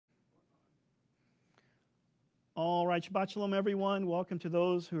All right, Shabbat Shalom, everyone. Welcome to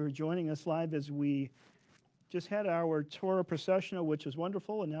those who are joining us live as we just had our Torah processional, which was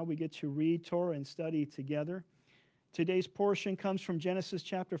wonderful, and now we get to read Torah and study together. Today's portion comes from Genesis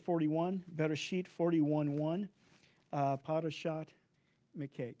chapter 41, Beresheet 41:1, Parashat,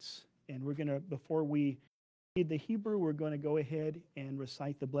 Miketz. And we're going to, before we read the Hebrew, we're going to go ahead and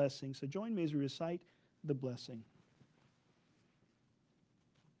recite the blessing. So join me as we recite the blessing.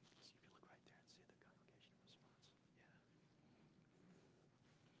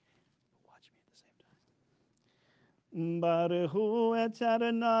 Baruch hu et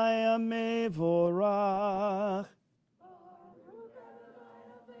Adonai mevorach.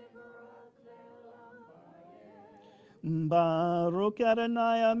 Baruch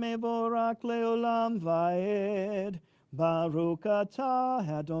Adonai mevorach leolam vaed. Baruch atah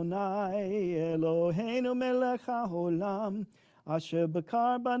Adonai Eloheinu melech haolam. Asher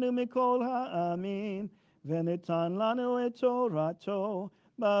bakar banu mikol ha'amim. V'nitan lanu et torato.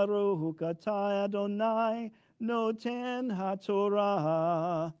 Baruch atah Adonai Noten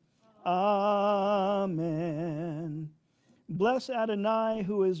HaTorah. Amen. Bless Adonai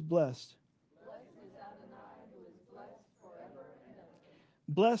who is blessed.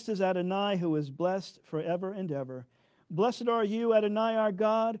 Blessed is Adonai who is blessed forever and ever. Blessed are you, Adonai our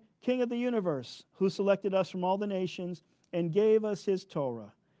God, King of the universe, who selected us from all the nations and gave us his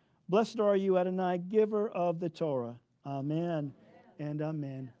Torah. Blessed are you, Adonai, giver of the Torah. Amen and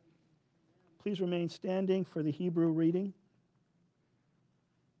amen. Please remain standing for the Hebrew reading.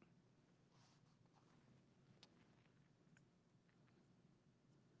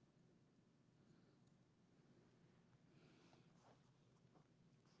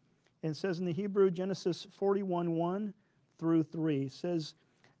 And it says in the Hebrew, Genesis 41:1 through 3, says,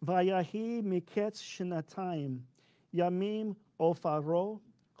 Vayahi Miketz shenatayim, yamim ofaro,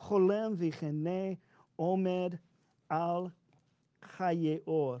 cholem vichene, omed al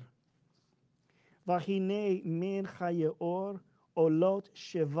chayeor. Vahine min chayeor olot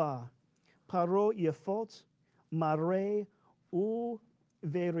sheva, paro yefot, mare u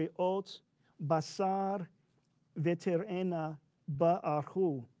veriot, basar veterena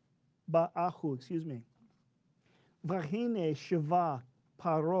ba'ahu, Vahine sheva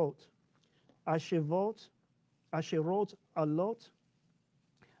parot, asherot alot,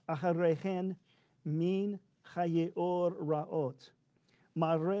 acharehen min chayeor raot.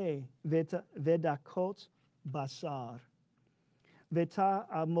 Mare vedakot basar. Veta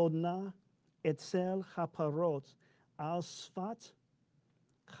amodna etzel chaparot al sfat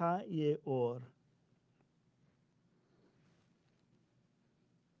chayeor.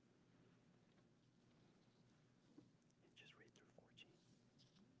 Just read through 14.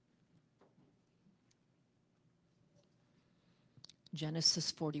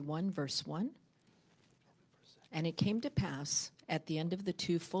 Genesis 41, verse 1. And it came to pass at the end of the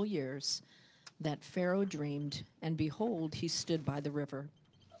 2 full years that Pharaoh dreamed, and behold, he stood by the river.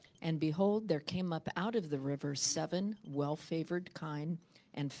 And behold, there came up out of the river 7 well-favored kine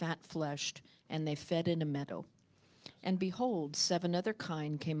and fat-fleshed, and they fed in a meadow. And behold, 7 other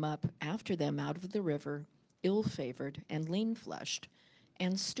kine came up after them out of the river, ill-favored and lean-fleshed,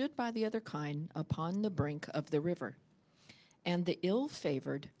 and stood by the other kine upon the brink of the river. And the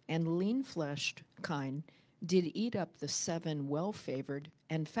ill-favored and lean-fleshed kine did eat up the 7 well-favored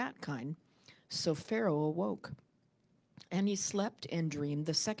and fat kine. So Pharaoh awoke, and he slept and dreamed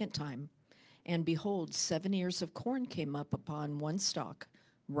the second time. And behold, 7 ears of corn came up upon one stalk,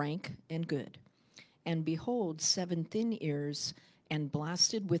 rank and good. And behold, 7 thin ears, and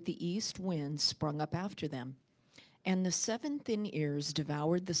blasted with the east wind, sprung up after them. And the 7 thin ears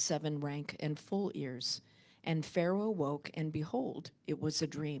devoured the 7 rank and full ears. And Pharaoh awoke, and behold, it was a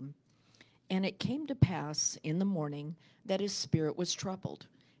dream. And it came to pass in the morning that his spirit was troubled,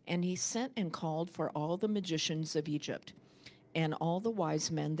 and he sent and called for all the magicians of Egypt, and all the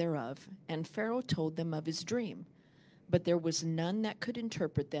wise men thereof, and Pharaoh told them of his dream. But there was none that could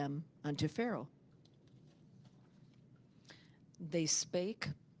interpret them unto Pharaoh. Then spake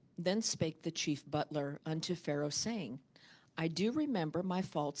the chief butler unto Pharaoh, saying, I do remember my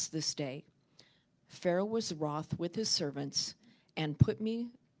faults this day. Pharaoh was wroth with his servants, and put me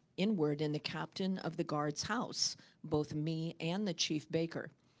inward in the captain of the guard's house, both me and the chief baker.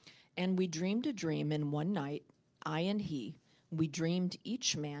 And we dreamed a dream in one night, I and he. We dreamed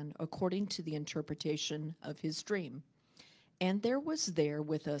each man according to the interpretation of his dream. And there was there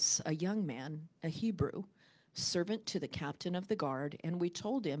with us a young man, a Hebrew, servant to the captain of the guard, and we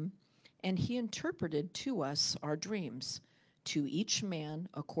told him, and he interpreted to us our dreams. To each man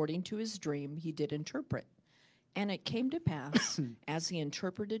according to his dream he did interpret. And it came to pass, as he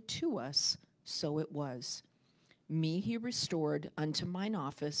interpreted to us, so it was. Me he restored unto mine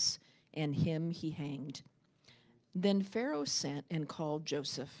office, and him he hanged. Then Pharaoh sent and called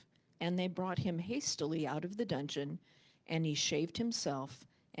Joseph, and they brought him hastily out of the dungeon, and he shaved himself,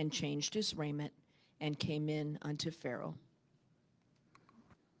 and changed his raiment, and came in unto Pharaoh.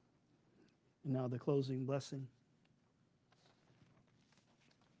 And now the closing blessing.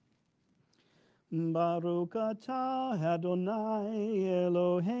 Baruch atah Adonai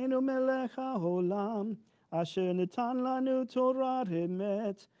Eloheinu melech haolam, asher natan lanu Torah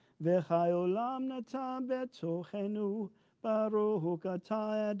emet, v'chai olam natan betochenu. Baruch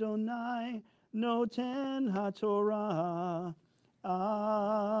atah Adonai noten haTorah.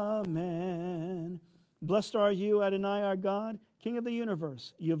 Amen. Blessed are you, Adonai, our God, King of the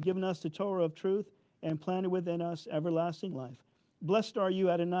universe. You have given us the Torah of truth and planted within us everlasting life. Blessed are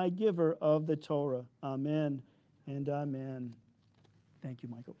you, Adonai, giver of the Torah. Amen and amen. Thank you,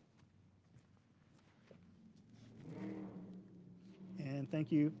 Michael. And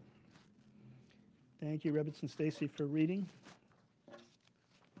thank you. Thank you, Rebitz and Stacy, for reading.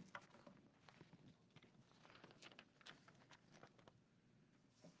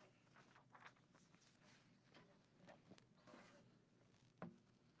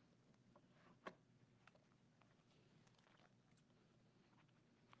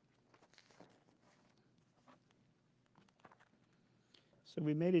 So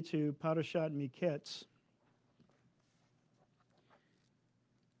we made it to Parashat Miketz.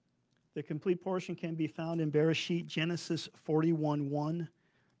 The complete portion can be found in Beresheet, Genesis 41:1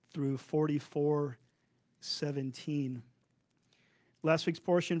 through 44:17. Last week's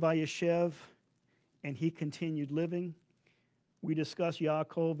portion, Vayeshev, and he continued living. We discussed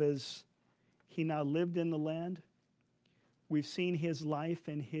Yaakov as he now lived in the land. We've seen his life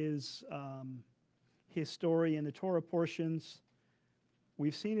and his story in the Torah portions.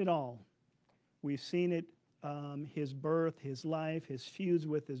 We've seen it all. We've seen it, his birth, his life, his feuds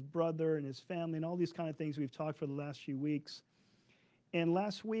with his brother and his family, and all these kind of things we've talked for the last few weeks. And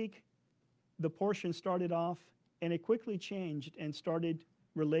last week, the portion started off, and it quickly changed and started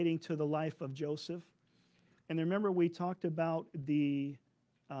relating to the life of Joseph. And remember, we talked about the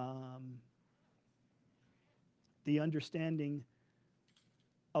understanding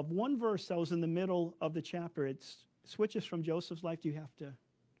of one verse that was in the middle of the chapter. It switches from Joseph's life. Do you have to?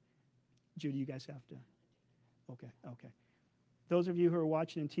 Judy, you guys have to? Okay. Those of you who are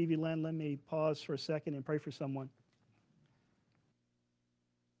watching in TV land, let me pause for a second and pray for someone.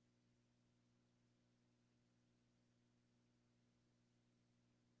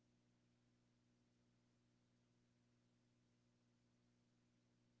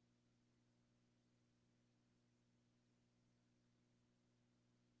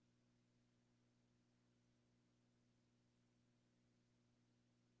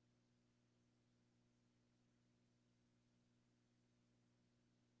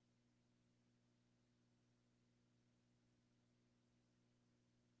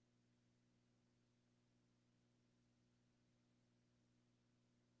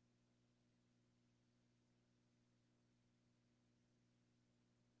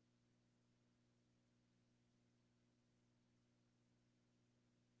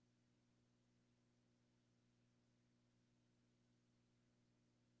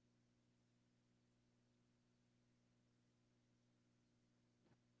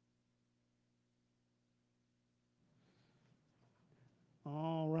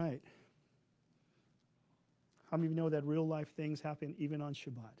 All right. How many of you know that real life things happen even on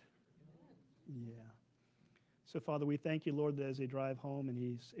Shabbat? Yeah. So, Father, we thank you, Lord, that as they drive home and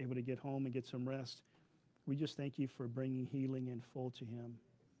he's able to get home and get some rest, we just thank you for bringing healing in full to him.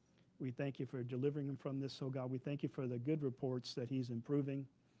 We thank you for delivering him from this, oh God. We thank you for the good reports that he's improving.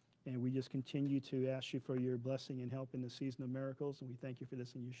 And we just continue to ask you for your blessing and help in the season of miracles. And we thank you for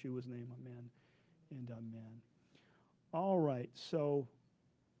this in Yeshua's name. Amen and amen. All right, so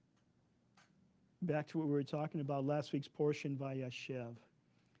back to what we were talking about last week's portion, Vayeshev.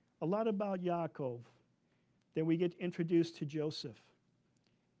 A lot about Yaakov. Then we get introduced to Joseph.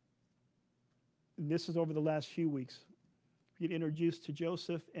 And this is over the last few weeks. We get introduced to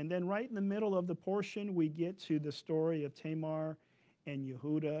Joseph, and then right in the middle of the portion, we get to the story of Tamar and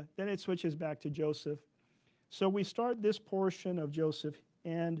Yehuda. Then it switches back to Joseph. So we start this portion of Joseph,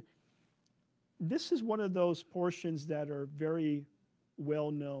 and this is one of those portions that are very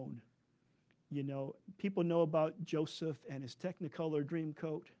well known. You know, people know about Joseph and his Technicolor dream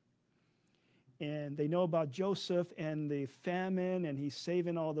coat. And they know about Joseph and the famine, and he's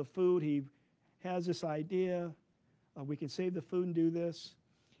saving all the food. He has this idea, we can save the food and do this.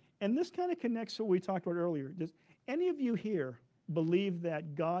 And this kind of connects to what we talked about earlier. Does any of you here believe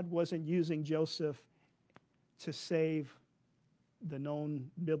that God wasn't using Joseph to save the known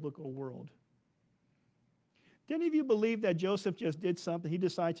biblical world. Do any of you believe that Joseph just did something? He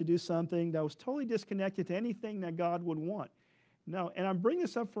decided to do something that was totally disconnected to anything that God would want. No, and I'm bringing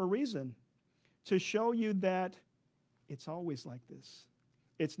this up for a reason, to show you that it's always like this.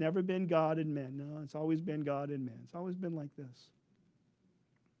 It's never been God and men. No, it's always been God and men. It's always been like this.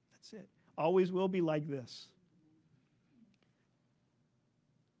 That's it. Always will be like this.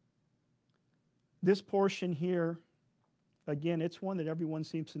 This portion here, again, it's one that everyone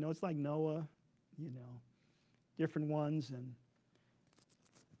seems to know. It's like Noah, different ones. And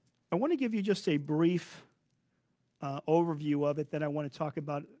I want to give you just a brief overview of it, then I want to talk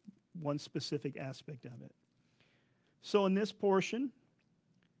about one specific aspect of it. So in this portion,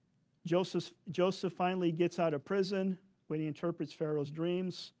 Joseph finally gets out of prison when he interprets Pharaoh's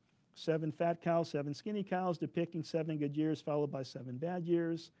dreams. 7 fat cows, 7 skinny cows, depicting 7 good years followed by 7 bad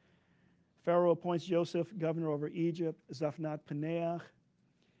years. Pharaoh appoints Joseph governor over Egypt, Zaphnath Paneah.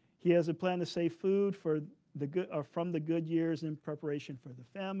 He has a plan to save food from the good years in preparation for the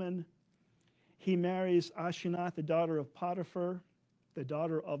famine. He marries Asenath, the daughter of Potiphar, the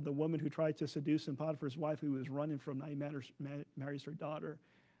daughter of the woman who tried to seduce him, Potiphar's wife, who was running from now. He marries her daughter.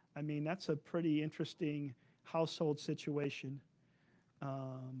 I mean, that's a pretty interesting household situation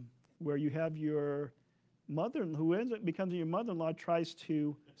where you have your mother, who ends up becoming your mother-in-law, tries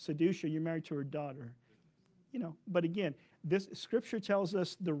to seduce you. You're married to her daughter. But again, this scripture tells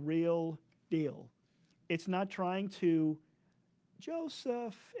us the real deal. It's not trying to,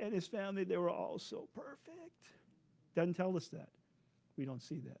 Joseph and his family, they were all so perfect. Doesn't tell us that. We don't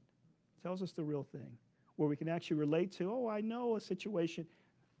see that. It tells us the real thing, where we can actually relate to, I know a situation.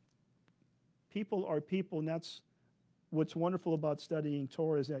 People are people, and that's what's wonderful about studying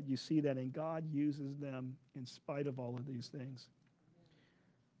Torah, is that you see that, and God uses them in spite of all of these things.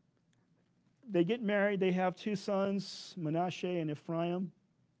 They get married. They have 2 sons, Manasseh and Ephraim.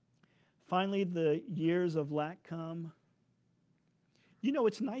 Finally, the years of lack come.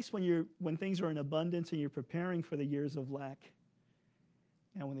 It's nice when things are in abundance and you're preparing for the years of lack.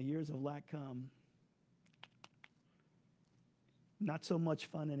 And when the years of lack come, not so much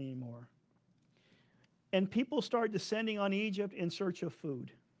fun anymore. And people start descending on Egypt in search of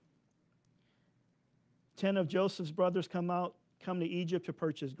food. 10 of Joseph's brothers come to Egypt to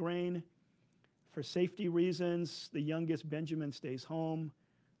purchase grain. For safety reasons, the youngest, Benjamin, stays home.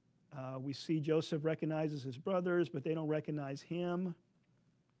 We see Joseph recognizes his brothers, but they don't recognize him.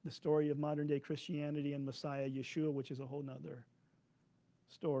 The story of modern-day Christianity and Messiah Yeshua, which is a whole nother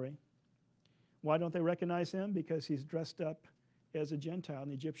story. Why don't they recognize him? Because he's dressed up as a Gentile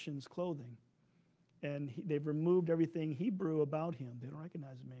in Egyptian's clothing. And they've removed everything Hebrew about him. They don't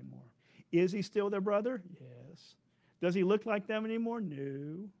recognize him anymore. Is he still their brother? Yes. Does he look like them anymore?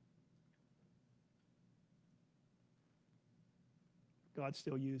 No. God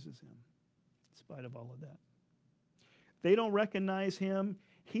still uses him in spite of all of that. They don't recognize him.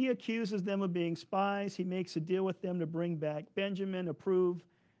 He accuses them of being spies. He makes a deal with them to bring back Benjamin, to prove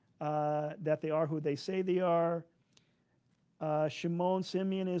that they are who they say they are.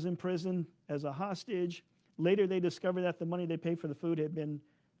 Simeon is in prison as a hostage. Later, they discover that the money they paid for the food had been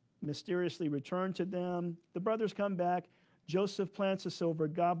mysteriously returned to them. The brothers come back. Joseph plants a silver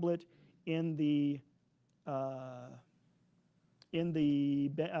goblet in the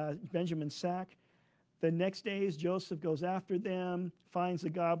Benjamin's sack. The next days, Joseph goes after them, finds the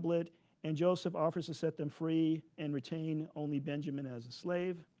goblet, and Joseph offers to set them free and retain only Benjamin as a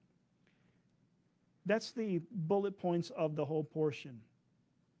slave. That's the bullet points of the whole portion.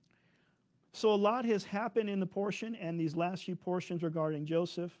 So a lot has happened in the portion and these last few portions regarding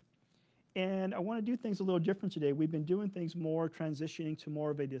Joseph. And I want to do things a little different today. We've been doing things more, transitioning to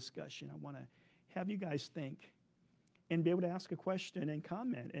more of a discussion. I want to have you guys think and be able to ask a question and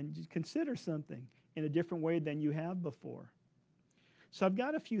comment and consider something in a different way than you have before. So I've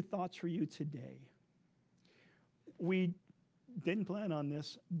got a few thoughts for you today. We didn't plan on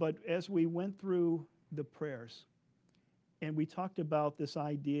this, but as we went through the prayers and we talked about this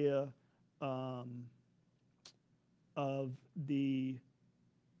idea of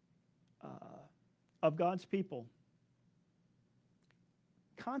God's people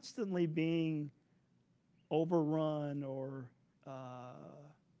constantly being overrun or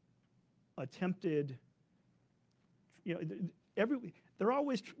attempted, they're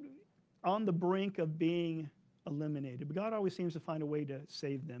always on the brink of being eliminated, but God always seems to find a way to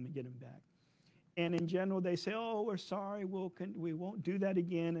save them and get them back. And in general, they say, we're sorry, we won't do that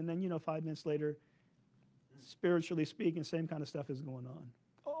again. And then, 5 minutes later, spiritually speaking, same kind of stuff is going on.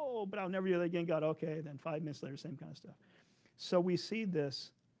 But I'll never do that again, God. Okay, then 5 minutes later, same kind of stuff. So we see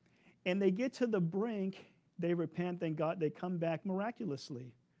this, and they get to the brink, they repent, then they come back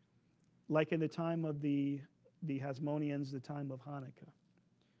miraculously, like in the time of the Hasmoneans, the time of Hanukkah.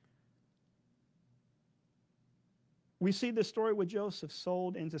 We see the story with Joseph,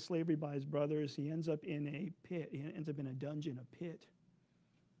 sold into slavery by his brothers. He ends up in a pit. He ends up in a dungeon, a pit.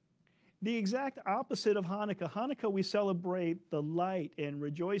 The exact opposite of Hanukkah. Hanukkah, we celebrate the light and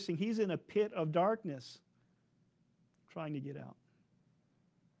rejoicing. He's in a pit of darkness, trying to get out.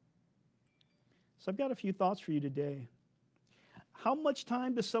 So I've got a few thoughts for you today. How much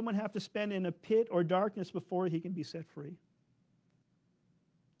time does someone have to spend in a pit or darkness before he can be set free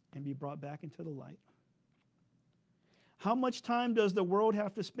and be brought back into the light? How much time does the world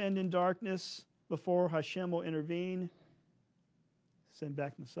have to spend in darkness before Hashem will intervene, send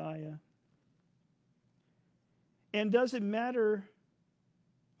back Messiah? And does it matter,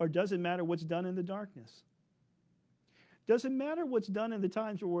 or does it matter what's done in the darkness? Does it matter what's done in the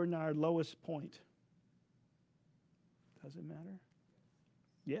times where we're in our lowest point? Does it matter?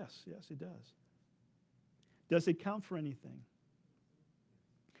 Yes, it does. Does it count for anything?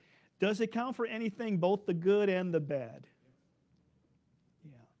 Does it count for anything, both the good and the bad?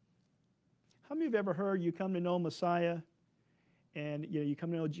 Yeah. How many of you have ever heard you come to know Messiah and you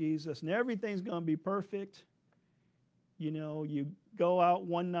come to know Jesus and everything's going to be perfect? You go out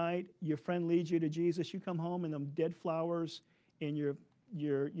one night, your friend leads you to Jesus, you come home and them dead flowers in your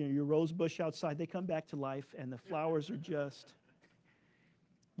rose bush outside, they come back to life and the flowers are just,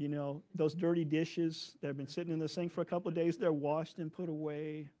 those dirty dishes that have been sitting in the sink for a couple of days, they're washed and put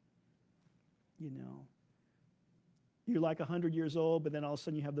away. You're like 100 years old, but then all of a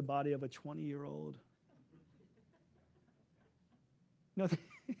sudden you have the body of a 20-year-old. No,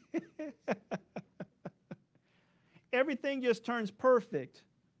 everything just turns perfect.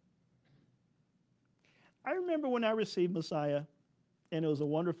 I remember when I received Messiah, and it was a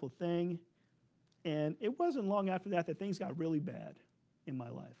wonderful thing, and it wasn't long after that things got really bad in my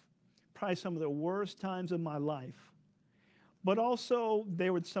life. Probably some of the worst times of my life. But also,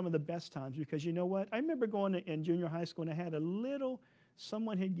 they were some of the best times because you know what? I remember going in junior high school and I had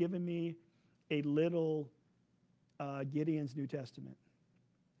someone had given me a little Gideon's New Testament.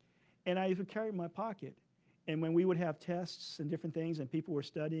 And I would carry it in my pocket. And when we would have tests and different things and people were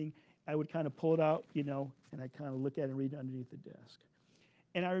studying, I would kind of pull it out, and I'd kind of look at it and read it underneath the desk.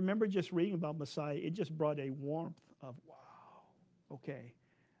 And I remember just reading about Messiah. It just brought a warmth of, wow, okay,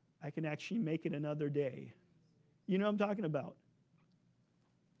 I can actually make it another day. You know what I'm talking about?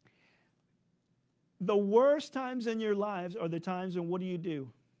 The worst times in your lives are the times when what do?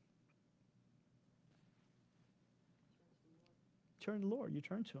 Turn to the Lord. You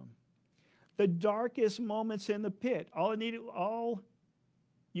turn to Him. The darkest moments in the pit, all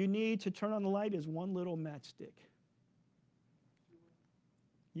you need to turn on the light is one little matchstick.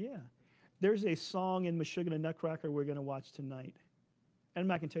 Yeah. There's a song in Meshuggah and Nutcracker we're going to watch tonight. And I'm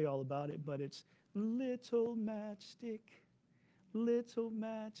not going to tell you all about it, but it's little matchstick,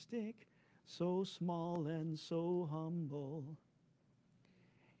 so small and so humble.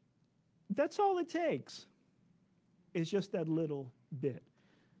 That's all it takes. It's just that little bit.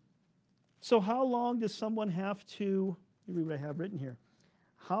 So how long does someone have to, read what I have written here.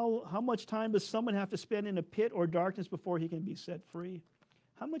 How much time does someone have to spend in a pit or darkness before he can be set free?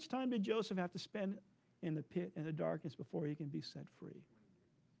 How much time did Joseph have to spend in the pit and the darkness before he can be set free?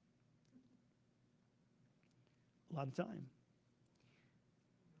 A lot of time.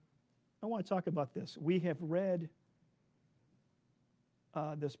 I want to talk about this. We have read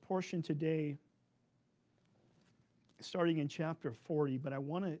this portion today, starting in chapter 40, but I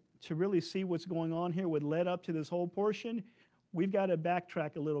want to really see what's going on here, what led up to this whole portion. We've got to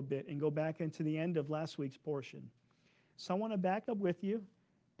backtrack a little bit and go back into the end of last week's portion. So I want to back up with you,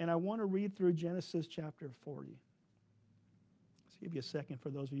 and I want to read through Genesis chapter 40. Let's give you a second for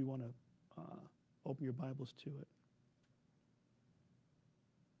those of you who want to open your Bibles to it.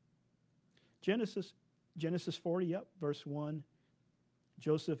 Genesis 40, verse 1.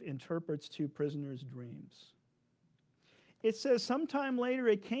 Joseph interprets two prisoners' dreams. It says, sometime later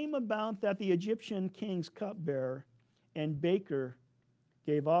it came about that the Egyptian king's cupbearer and baker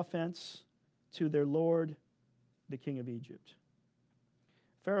gave offense to their lord, the king of Egypt.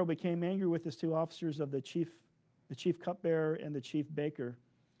 Pharaoh became angry with his two officers of the chief cupbearer and the chief baker.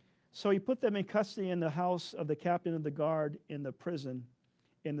 So he put them in custody in the house of the captain of the guard in the prison,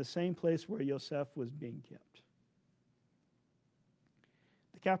 in the same place where Yosef was being kept.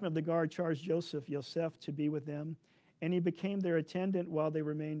 The captain of the guard charged Yosef to be with them, and he became their attendant while they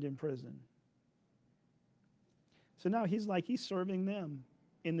remained in prison. So now he's serving them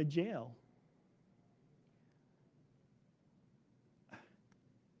in the jail.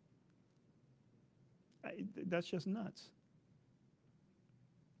 That's just nuts.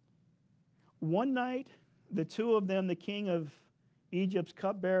 One night, the two of them, the king of Egypt's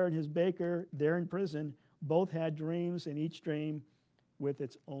cupbearer and his baker, they're in prison, both had dreams, and each dream with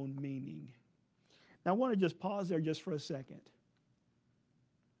its own meaning. Now, I want to just pause there just for a second.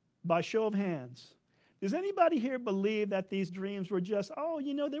 By show of hands, does anybody here believe that these dreams were just,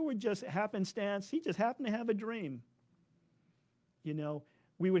 they were just happenstance? He just happened to have a dream.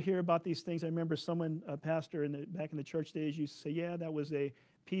 We would hear about these things. I remember someone, a pastor back in the church days, used to say, yeah, that was a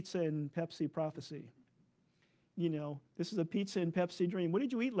pizza and Pepsi prophecy. This is a pizza and Pepsi dream. What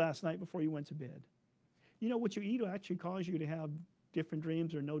did you eat last night before you went to bed? What you eat will actually cause you to have different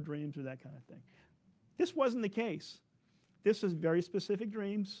dreams or no dreams or that kind of thing. This wasn't the case. This was very specific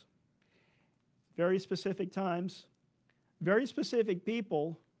dreams, very specific times, very specific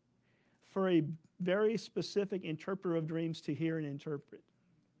people for a very specific interpreter of dreams to hear and interpret.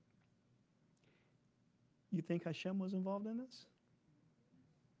 You think Hashem was involved in this?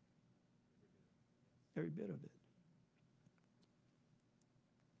 Every bit of it.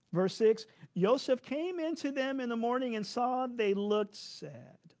 Verse 6, Joseph came into them in the morning and saw they looked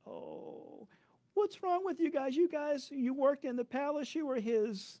sad. Oh, what's wrong with you guys? You worked in the palace. You were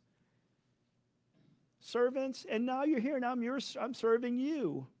his servants, and now you're here, and I'm serving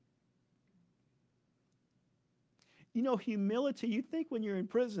you. Humility, you'd think when you're in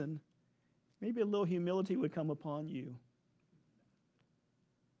prison, maybe a little humility would come upon you.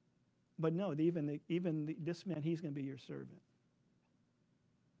 But no, this man, he's going to be your servant.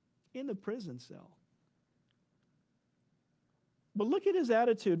 In the prison cell. But look at his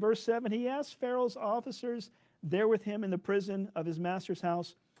attitude. Verse 7, he asked Pharaoh's officers there with him in the prison of his master's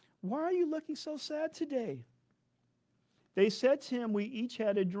house, why are you looking so sad today? They said to him, we each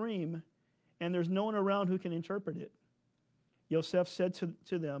had a dream, and there's no one around who can interpret it. Yosef said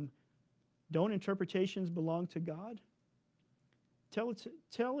to them, don't interpretations belong to God? Tell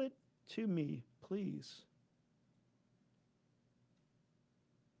it to me, please.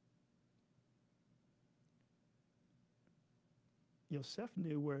 Yosef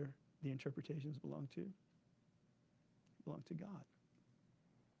knew where the interpretations belonged to. Belonged to God.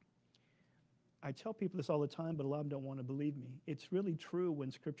 I tell people this all the time, but a lot of them don't want to believe me. It's really true when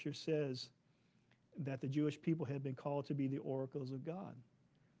Scripture says that the Jewish people had been called to be the oracles of God.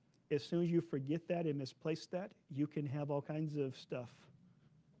 As soon as you forget that and misplace that, you can have all kinds of stuff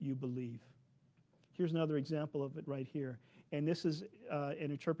you believe. Here's another example of it right here. And this is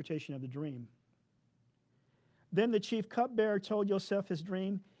an interpretation of the dream. Then the chief cupbearer told Joseph his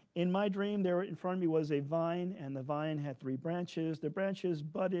dream. In my dream, there in front of me was a vine, and the vine had 3 branches. The branches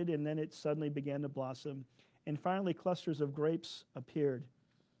budded, and then it suddenly began to blossom. And finally, clusters of grapes appeared.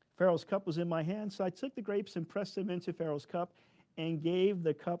 Pharaoh's cup was in my hand, so I took the grapes and pressed them into Pharaoh's cup and gave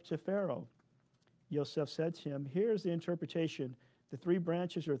the cup to Pharaoh. Joseph said to him, here's the interpretation. The 3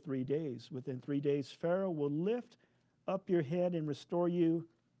 branches are 3 days. Within 3 days, Pharaoh will lift up your head and restore you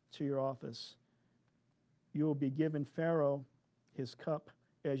to your office. You will be given Pharaoh his cup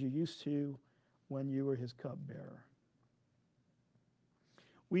as you used to when you were his cupbearer.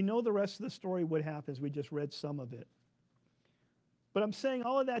 We know the rest of the story, what happens. We just read some of it. But I'm saying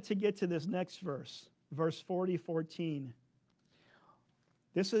all of that to get to this next verse, verse 14.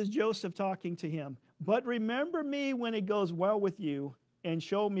 This is Joseph talking to him. But remember me when it goes well with you, and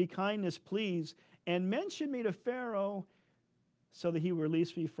show me kindness, please, and mention me to Pharaoh so that he will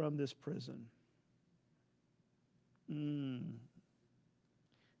release me from this prison. The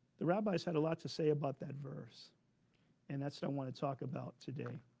rabbis had a lot to say about that verse, and that's what I want to talk about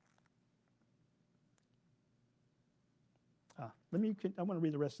today. I want to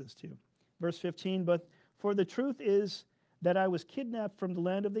read the rest of this too. Verse 15, but for the truth is that I was kidnapped from the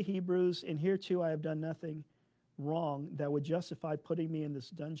land of the Hebrews, and here too I have done nothing wrong that would justify putting me in this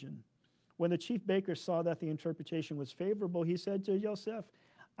dungeon. When the chief baker saw that the interpretation was favorable, he said to Joseph,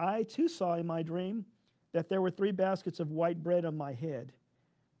 I too saw in my dream that there were 3 baskets of white bread on my head.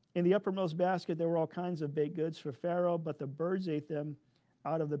 In the uppermost basket there were all kinds of baked goods for Pharaoh, but the birds ate them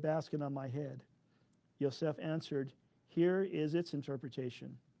out of the basket on my head. Joseph answered, here is its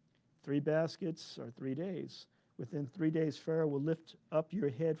interpretation. 3 baskets are 3 days. Within 3 days Pharaoh will lift up your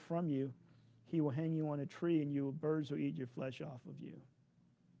head from you. He will hang you on a tree, and birds will eat your flesh off of you.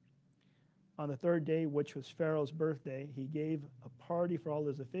 On the 3rd day, which was Pharaoh's birthday, he gave a party for all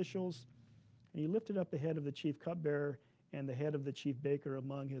his officials, and he lifted up the head of the chief cupbearer and the head of the chief baker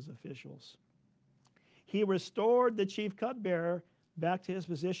among his officials. He restored the chief cupbearer back to his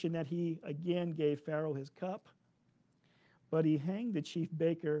position that he again gave Pharaoh his cup, but he hanged the chief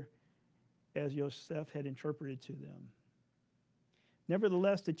baker as Joseph had interpreted to them.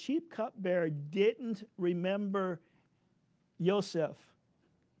 Nevertheless, the chief cupbearer didn't remember Joseph,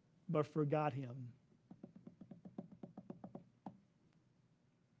 but forgot him.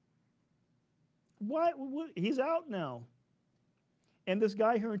 What? He's out now. And this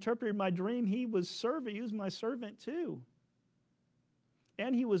guy who interpreted my dream, he was my servant too.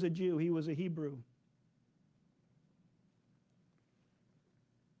 And he was a Jew, he was a Hebrew.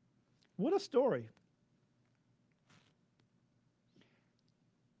 What a story.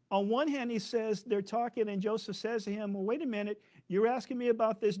 On one hand, he says, they're talking, and Joseph says to him, well, wait a minute, you're asking me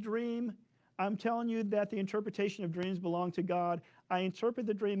about this dream. I'm telling you that the interpretation of dreams belong to God. I interpret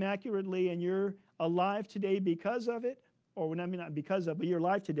the dream accurately, and you're alive today because of it. Or, I mean, not because of, but you're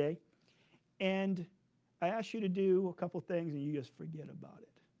alive today. And I ask you to do a couple things, and you just forget about it.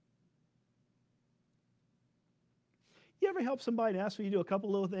 You ever help somebody and ask you to do a couple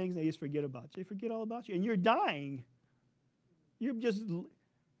little things, and they just forget about you? They forget all about you, and you're dying. You're just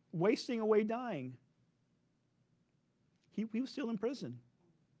wasting away dying. He was still in prison.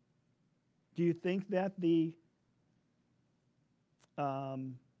 Do you think that the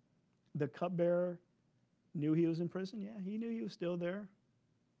cupbearer knew he was in prison? Yeah, he knew he was still there.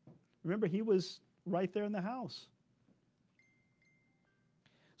 Remember, he was right there in the house.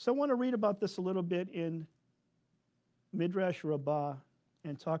 So I want to read about this a little bit in Midrash Rabbah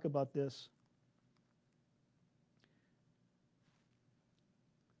and talk about this.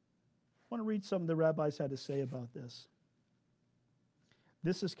 I want to read something the rabbis had to say about this.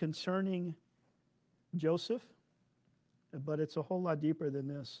 This is concerning Joseph, but it's a whole lot deeper than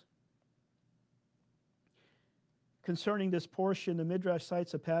this. Concerning this portion, the Midrash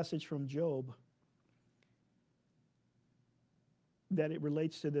cites a passage from Job that it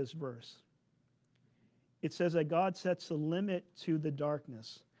relates to this verse. It says that God sets a limit to the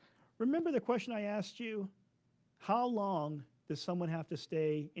darkness. Remember the question I asked you? How long does someone have to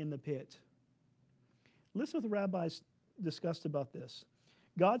stay in the pit? Listen what the rabbis discussed about this.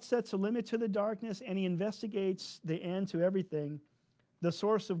 God sets a limit to the darkness, and he investigates the end to everything, the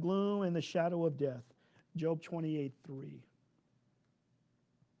source of gloom and the shadow of death. Job 28:3.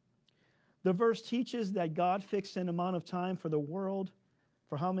 The verse teaches that God fixed an amount of time for the world,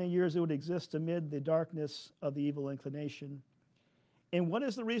 for how many years it would exist amid the darkness of the evil inclination. And what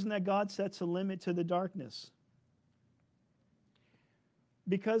is the reason that God sets a limit to the darkness?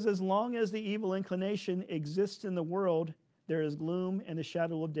 Because as long as the evil inclination exists in the world, there is gloom and the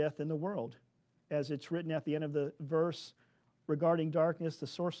shadow of death in the world. As it's written at the end of the verse regarding darkness, the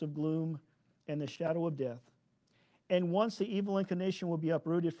source of gloom and the shadow of death. And once the evil inclination will be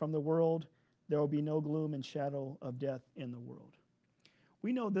uprooted from the world, there will be no gloom and shadow of death in the world.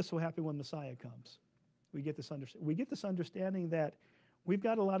 We know this will happen when Messiah comes. We get this understanding that we've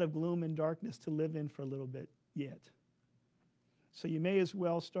got a lot of gloom and darkness to live in for a little bit yet. So you may as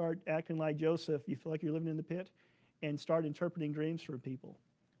well start acting like Joseph. You feel like you're living in the pit, and start interpreting dreams for people,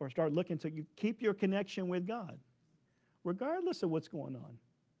 or start looking to keep your connection with God, regardless of what's going on.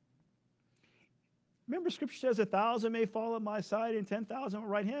 Remember, Scripture says, 1,000 may fall at my side and 10,000 at my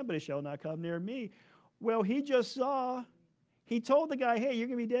right hand, but it shall not come near me. Well, he told the guy, hey, you're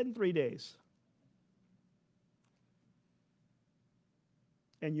going to be dead in 3 days.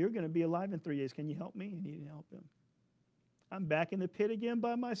 And you're going to be alive in 3 days. Can you help me? And he didn't help him. I'm back in the pit again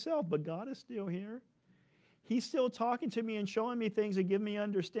by myself, but God is still here. He's still talking to me and showing me things that give me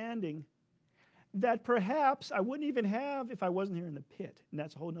understanding that perhaps I wouldn't even have if I wasn't here in the pit. And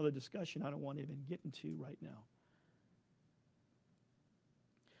that's a whole other discussion I don't want to even get into right now.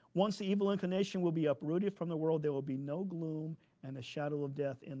 Once the evil inclination will be uprooted from the world, there will be no gloom and the shadow of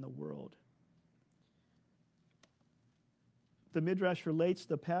death in the world. The Midrash relates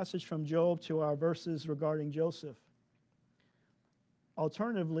the passage from Job to our verses regarding Joseph.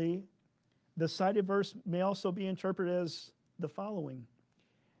 Alternatively, the cited verse may also be interpreted as the following.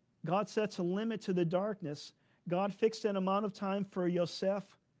 God sets a limit to the darkness. God fixed an amount of time for Yosef,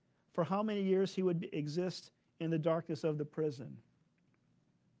 for how many years he would exist in the darkness of the prison.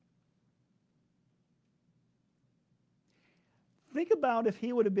 Think about if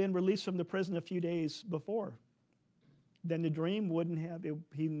he would have been released from the prison a few days before. Then the dream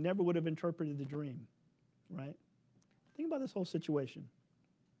he never would have interpreted the dream, right? Think about this whole situation.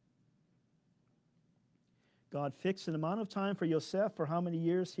 God fixed an amount of time for Yosef, for how many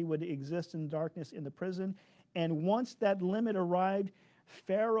years he would exist in darkness in the prison. And once that limit arrived,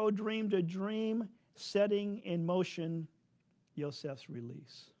 Pharaoh dreamed a dream, setting in motion Yosef's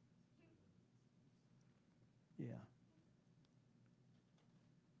release. Yeah.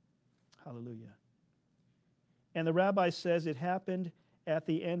 Hallelujah. And the rabbi says it happened at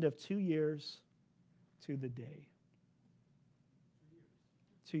the end of 2 years to the day.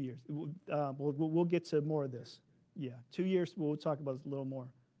 2 years. We'll get to more of this. Yeah, 2 years. We'll talk about this a little more.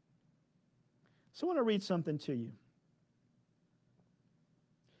 So I want to read something to you.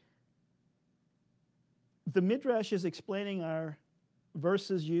 The Midrash is explaining our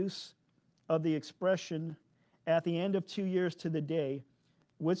verse's use of the expression at the end of 2 years to the day,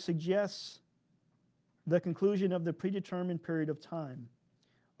 which suggests the conclusion of the predetermined period of time.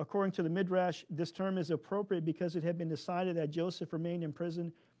 According to the Midrash, this term is appropriate because it had been decided that Joseph remained in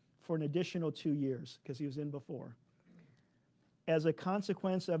prison for an additional 2 years, because he was in before, as a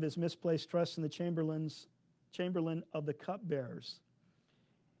consequence of his misplaced trust in the chamberlain of the cupbearers.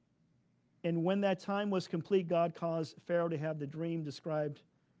 And when that time was complete, God caused Pharaoh to have the dream described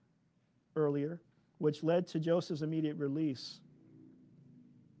earlier, which led to Joseph's immediate release.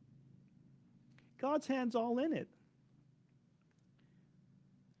 God's hand's all in it.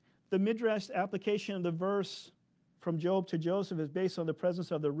 The Midrash application of the verse from Job to Joseph is based on the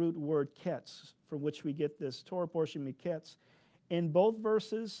presence of the root word ketz, from which we get this Torah portion, Miketz. In both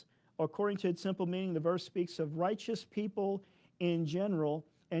verses, according to its simple meaning, the verse speaks of righteous people in general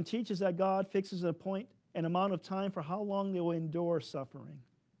and teaches that God fixes a point, an amount of time for how long they will endure suffering.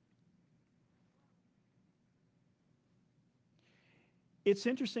 It's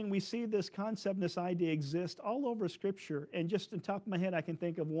interesting, we see this concept, this idea exist all over Scripture. And just on top of my head, I can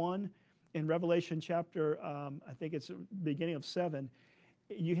think of one in Revelation chapter, I think it's the beginning of 7.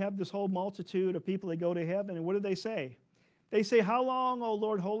 You have this whole multitude of people that go to heaven, and what do they say? They say, how long, O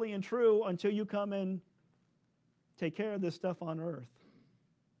Lord, holy and true, until you come and take care of this stuff on earth?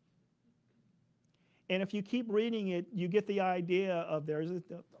 And if you keep reading it, you get the idea of there's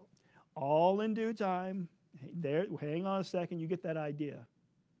all in due time. There, hang on a second, you get that idea.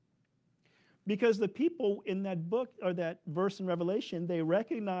 Because the people in that book, or that verse in Revelation, they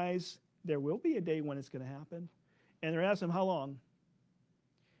recognize there will be a day when it's going to happen. And they're asking, how long?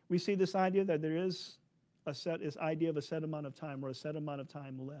 We see this idea that there is this idea of a set amount of time, or a set amount of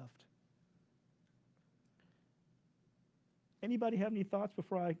time left. Anybody have any thoughts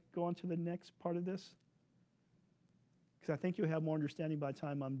before I go on to the next part of this? Because I think you'll have more understanding by the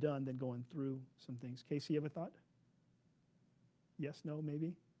time I'm done than going through some things. Casey, you have a thought? Yes, no,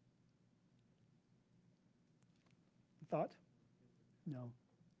 maybe? Thought? No.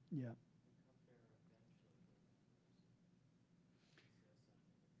 Yeah.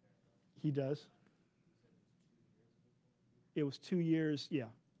 He does. It was 2 years, yeah.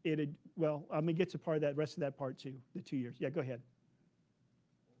 It had, well, I'm going to get to part of that, rest of that part too, the 2 years. Yeah, go ahead.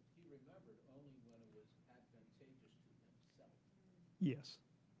 He remembered only when it was advantageous to himself. Yes.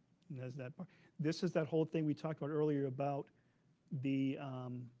 And there's that part. This is that whole thing we talked about earlier about the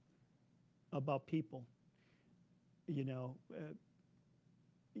about people. You know,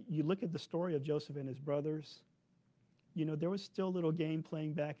 you look at the story of Joseph and his brothers. You know, there was still a little game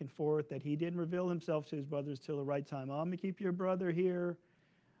playing back and forth that he didn't reveal himself to his brothers till the right time. I'm going to keep your brother here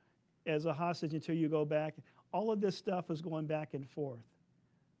as a hostage until you go back. All of this stuff was going back and forth.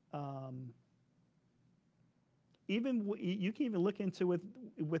 You can even look into it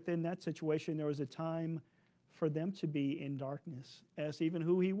within that situation. There was a time for them to be in darkness as even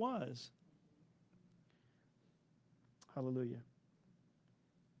who he was. Hallelujah.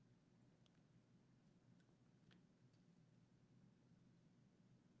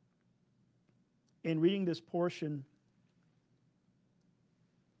 In reading this portion,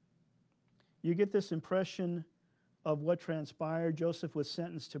 you get this impression of what transpired. Joseph was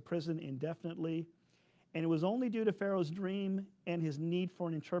sentenced to prison indefinitely, and it was only due to Pharaoh's dream and his need for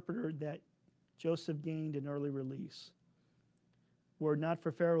an interpreter that Joseph gained an early release. Were it not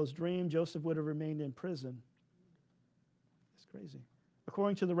for Pharaoh's dream, Joseph would have remained in prison. It's crazy.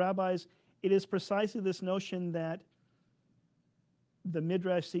 According to the rabbis, it is precisely this notion that the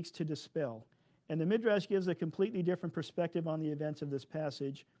Midrash seeks to dispel. And the Midrash gives a completely different perspective on the events of this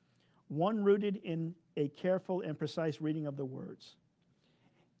passage, one rooted in a careful and precise reading of the words.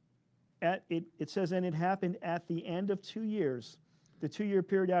 It says, and it happened at the end of 2 years. The 2-year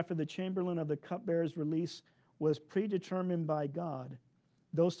period after the chamberlain of the cupbearer's release was predetermined by God.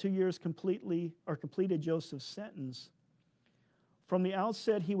 Those 2 years completed Joseph's sentence. From the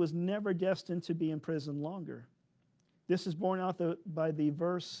outset, he was never destined to be in prison longer. This is borne out by the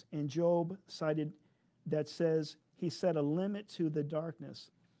verse in Job cited that says, he set a limit to the darkness.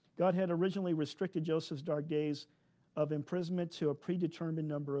 God had originally restricted Joseph's dark days of imprisonment to a predetermined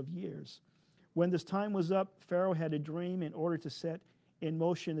number of years. When this time was up, Pharaoh had a dream in order to set in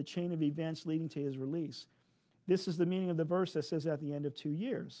motion the chain of events leading to his release. This is the meaning of the verse that says at the end of 2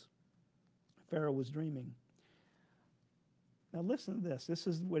 years, Pharaoh was dreaming. Now listen to this. This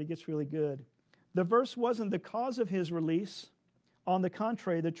is where it gets really good. The verse wasn't the cause of his release, On the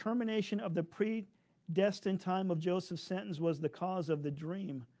contrary, the termination of the predestined time of Joseph's sentence was the cause of the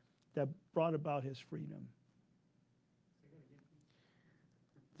dream that brought about his freedom.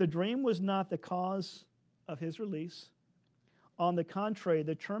 The dream was not the cause of his release. On the contrary,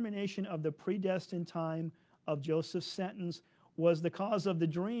 the termination of the predestined time of Joseph's sentence was the cause of the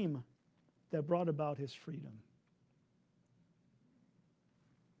dream that brought about his freedom.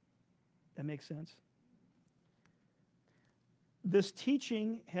 That makes sense? This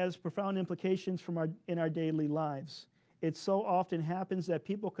teaching has profound implications in our daily lives. It so often happens that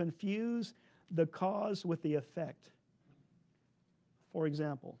people confuse the cause with the effect. For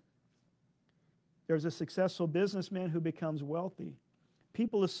example, there's a successful businessman who becomes wealthy.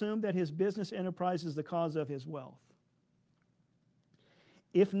 People assume that his business enterprise is the cause of his wealth.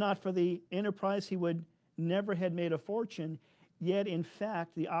 If not for the enterprise, he would never have made a fortune, yet in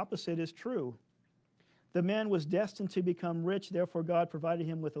fact, the opposite is true. The man was destined to become rich, therefore God provided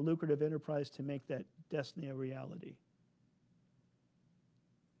him with a lucrative enterprise to make that destiny a reality.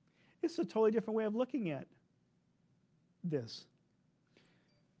 It's a totally different way of looking at this.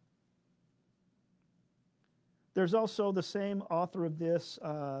 There's also the same author of this,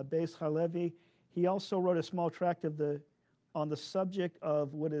 Beis Halevi. He also wrote a small tract on the subject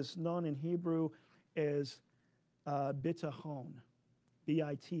of what is known in Hebrew as bitachon,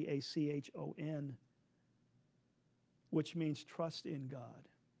 B-I-T-A-C-H-O-N, which means trust in God.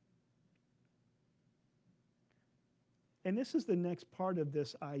 And this is the next part of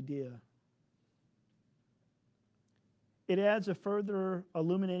this idea. It adds a further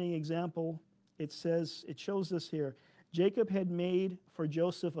illuminating example. It shows us here. Jacob had made for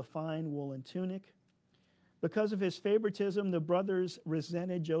Joseph a fine woolen tunic. Because of his favoritism, the brothers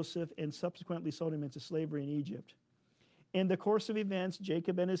resented Joseph and subsequently sold him into slavery in Egypt. In the course of events,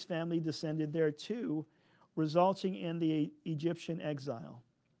 Jacob and his family descended there too, resulting in the Egyptian exile.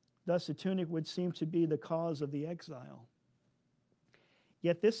 Thus, the tunic would seem to be the cause of the exile.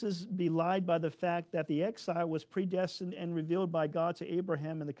 Yet this is belied by the fact that the exile was predestined and revealed by God to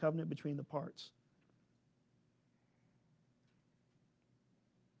Abraham in the covenant between the parts.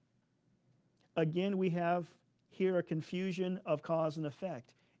 Again, we have here a confusion of cause and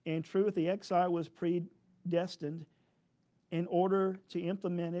effect. In truth, the exile was predestined. In order to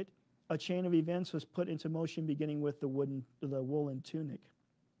implement it, a chain of events was put into motion, beginning with the woolen tunic.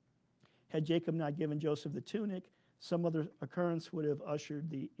 Had Jacob not given Joseph the tunic, some other occurrence would have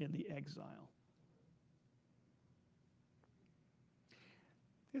ushered in the exile.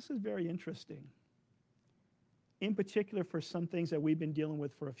 This is very interesting, in particular for some things that we've been dealing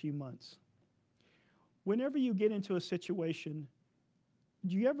with for a few months. Whenever you get into a situation,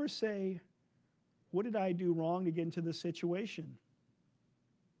 do you ever say, what did I do wrong to get into this situation?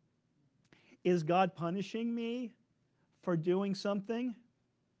 Is God punishing me for doing something?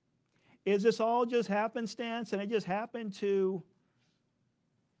 Is this all just happenstance and it just happened to,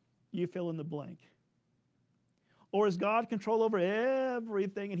 you fill in the blank? Or is God control over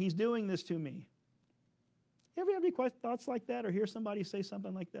everything and he's doing this to me? You ever have any thoughts like that or hear somebody say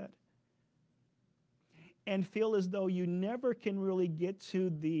something like that? And feel as though you never can really get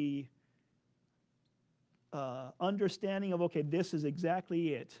to the understanding of, okay, this is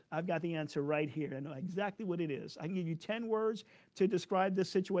exactly it. I've got the answer right here. I know exactly what it is. I can give you 10 words to describe this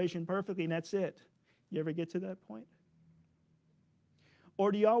situation perfectly, and that's it. You ever get to that point?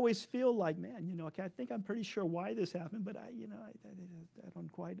 Or do you always feel like, man, okay, I think I'm pretty sure why this happened, but I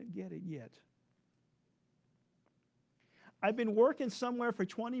don't quite get it yet. I've been working somewhere for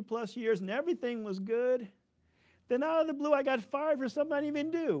 20 plus years and everything was good. Then out of the blue, I got fired for something I didn't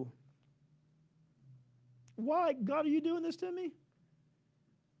even do. Why? God, are you doing this to me?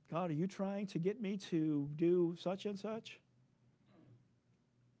 God, are you trying to get me to do such and such?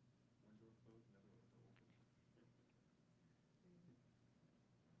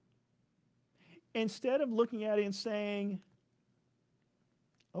 Instead of looking at it and saying,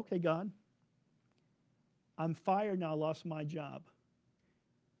 okay, God, I'm fired now, I lost my job.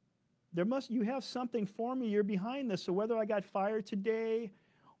 You have something for me, you're behind this. So whether I got fired today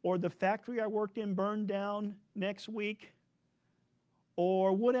or the factory I worked in burned down next week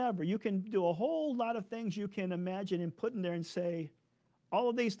or whatever, you can do a whole lot of things you can imagine and put in there and say, all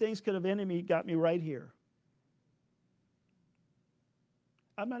of these things could have got me right here.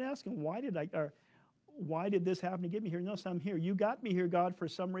 I'm not asking why did this happen to get me here? No, I'm here. You got me here, God, for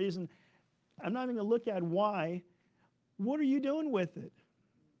some reason. I'm not even going to look at why. What are you doing with it?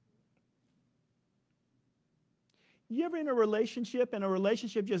 You ever in a relationship and a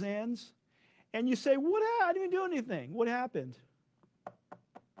relationship just ends? And you say, I didn't do anything. What happened?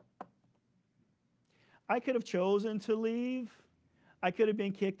 I could have chosen to leave. I could have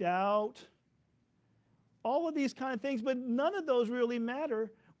been kicked out. All of these kind of things, but none of those really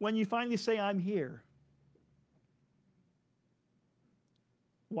matter when you finally say, I'm here.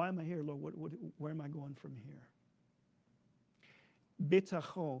 Why am I here, Lord? Where am I going from here?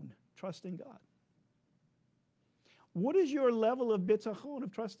 Bitachon, trust in God. What is your level of bitachon,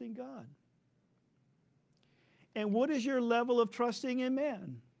 of trusting God? And what is your level of trusting in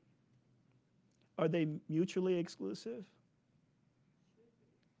man? Are they mutually exclusive?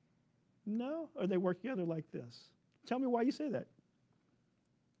 No? Or they work together like this? Tell me why you say that.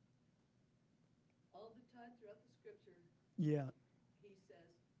 All the time throughout the scripture, Yeah, he says,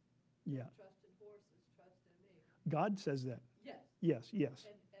 yeah. trust in horses, trust in me. God says that. Yes. Yes, yes.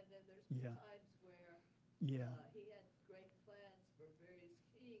 And then there's Yeah. times where Yeah, he had great plans for various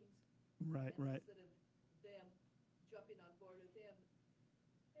kings. right, and right. instead of them jumping on board with him,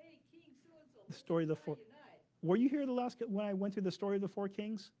 hey, King so-and-so, The story of the four. Were you here the last when I went through the story of the four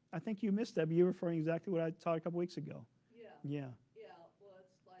kings? I think you missed that, but you were referring exactly what I taught a couple weeks ago. Yeah. Yeah, Yeah, well,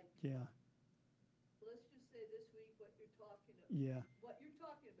 it's like, yeah, let's just say this week what you're talking about. yeah, What you're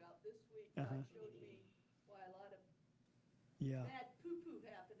talking about this week, Uh-huh. God showed me why a lot of yeah. bad poo-poo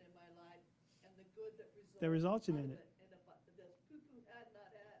happened in my life and the good that resulted That resulted out in of it. And if this poo-poo had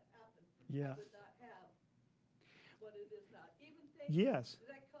not happened, Yeah. I would not have what it is now. Even things Yes,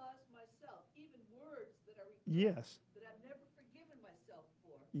 that I caused myself, even words that I regret, yes, that I've never forgiven myself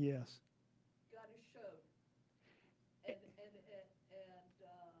for, yes, God has showed. And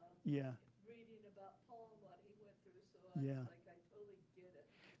yeah, reading about Paul and what he went through, so Yeah. it's like I totally get it.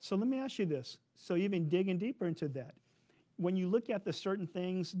 So let me ask you this. So even digging deeper into that, when you look at the certain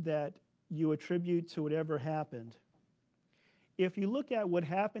things that you attribute to whatever happened, if you look at what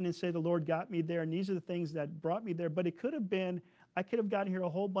happened and say the Lord got me there, and these are the things that brought me there, but it could have been, I could have gotten here a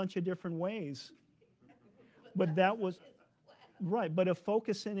whole bunch of different ways. But that was, right, but of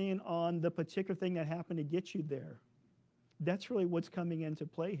focusing in on the particular thing that happened to get you there. That's really what's coming into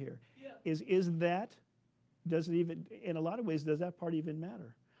play here. Yeah. Is that, does it even, in a lot of ways, does that part even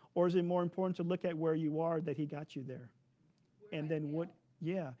matter? Or is it more important to look at where you are that he got you there? And then what,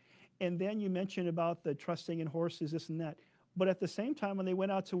 yeah. And then you mentioned about the trusting in horses, this and that. But at the same time, when they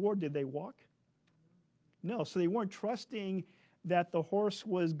went out to war, did they walk? No, so they weren't trusting that the horse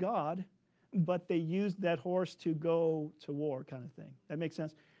was God, but they used that horse to go to war kind of thing. That makes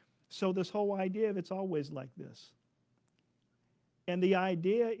sense? So this whole idea of it's always like this. And the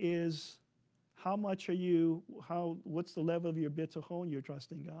idea is, how much are you, what's the level of your bitachon, your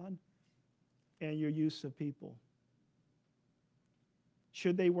trust in God, and your use of people?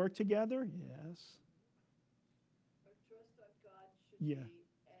 Should they work together? Yes. Our trust on God should Yeah. be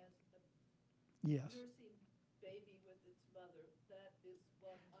as a Yes. nursing baby with its mother. That is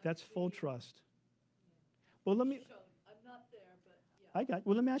what That's full really trust. Well, let me, shown. I'm not there, but yeah.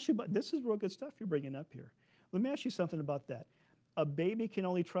 well, let me ask you about, this is real good stuff you're bringing up here. Let me ask you something about that. A baby can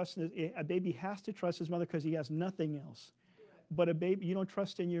only trust, a baby has to trust his mother because he has nothing else. Correct. But a baby, you don't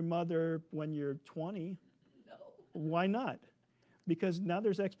trust in your mother when you're 20. No. Why not? Because now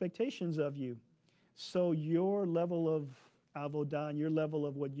there's expectations of you. So your level of avodah, and your level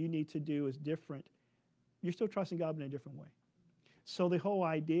of what you need to do is different. You're still trusting God in a different way. So the whole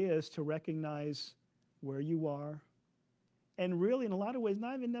idea is to recognize where you are. And really, in a lot of ways,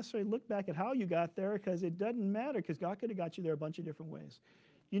 not even necessarily look back at how you got there, because it doesn't matter, because God could have got you there a bunch of different ways.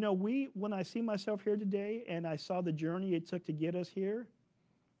 You know, when I see myself here today and I saw the journey it took to get us here,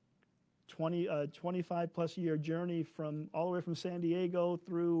 25 plus year journey from all the way from San Diego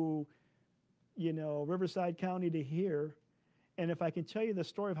through, Riverside County to here. And if I can tell you the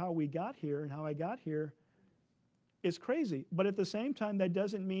story of how we got here and how I got here, it's crazy. But at the same time, that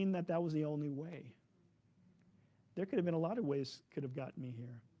doesn't mean that that was the only way. There could have been a lot of ways could have gotten me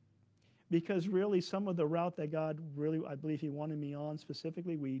here. Because really, some of the route that God really, I believe he wanted me on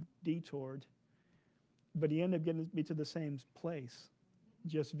specifically, we detoured. But he ended up getting me to the same place,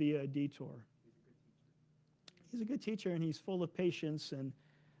 just via a detour. He's a good teacher, and he's full of patience, and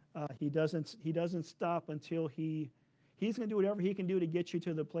he doesn't stop until he's going to do whatever he can do to get you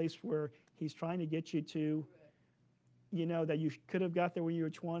to the place where he's trying to get you to, that you could have got there when you were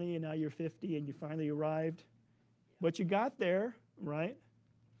 20 and now you're 50 and you finally arrived. But you got there, right?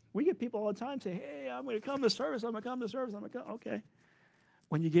 We get people all the time say, hey, I'm going to come to service, I'm going to come to service, I'm going to come. Okay.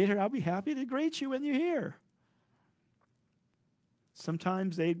 When you get here, I'll be happy to greet you when you're here.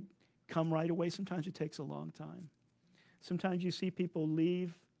 Sometimes they come right away. Sometimes it takes a long time. Sometimes you see people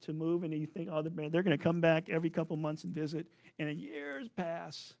leave to move, and you think, oh, they're going to come back every couple months and visit, and years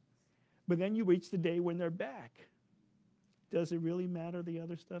pass. But then you reach the day when they're back. Does it really matter, the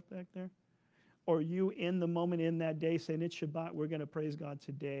other stuff back there? or you in the moment in that day saying, it's Shabbat, we're going to praise God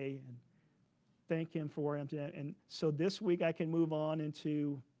today and thank Him for Him today. And so this week I can move on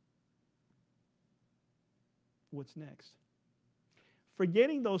into what's next.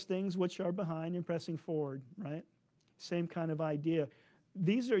 Forgetting those things which are behind and pressing forward, right? Same kind of idea.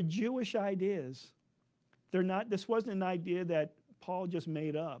 These are Jewish ideas. They're not, this wasn't an idea that Paul just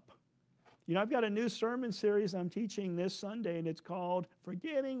made up. You know, I've got a new sermon series I'm teaching this Sunday, and it's called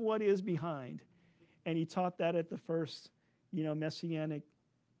Forgetting What Is Behind. And he taught that at the first, Messianic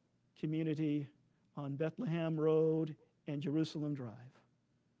community on Bethlehem Road and Jerusalem Drive.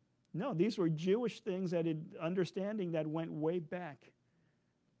 No, these were Jewish things that had understanding that went way back.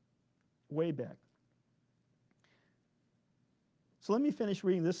 Way back. So let me finish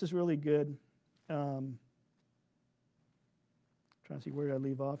reading. This is really good. Trying to see where did I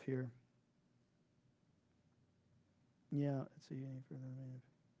leave off here. Yeah, let's see. Any further?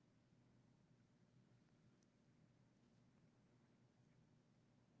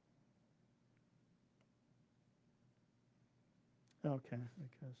 Okay,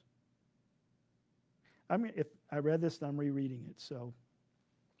 because if I read this, I'm rereading it. So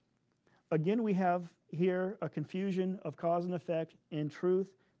again, we have here a confusion of cause and effect. In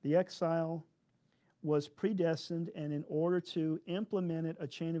truth, the exile was predestined, and in order to implement it, a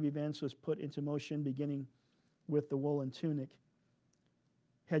chain of events was put into motion, beginning with the woolen tunic.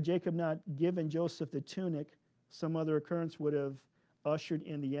 Had Jacob not given Joseph the tunic, some other occurrence would have ushered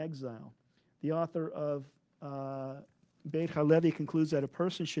in the exile. The author of Beit Halevi concludes that a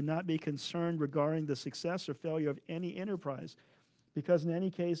person should not be concerned regarding the success or failure of any enterprise, because in any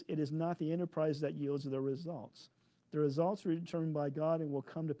case, it is not the enterprise that yields the results. The results are determined by God and will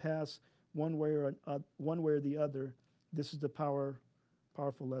come to pass one way or the other. This is the powerful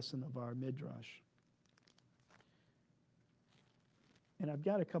lesson of our midrash. And I've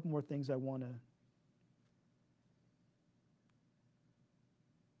got a couple more things I want to.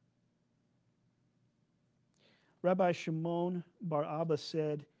 Rabbi Shimon bar Abba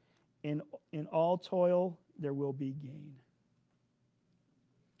said, in all toil there will be gain.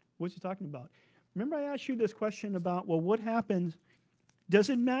 What's he talking about? Remember I asked you this question about, well, what happened? Does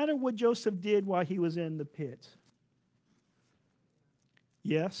it matter what Joseph did while he was in the pit?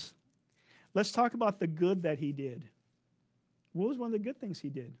 Yes. Let's talk about the good that he did. What was one of the good things he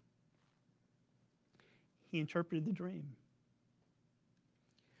did? He interpreted the dream.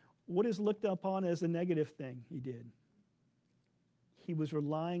 What is looked upon as a negative thing he did? He was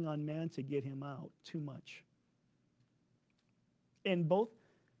relying on man to get him out too much. And both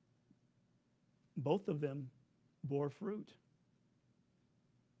of them bore fruit.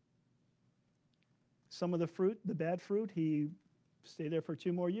 Some of the fruit, the bad fruit, he stayed there for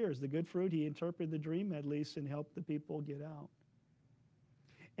 2 more years. The good fruit, he interpreted the dream at least and helped the people get out.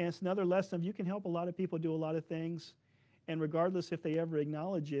 And it's another lesson of you can help a lot of people do a lot of things, and regardless if they ever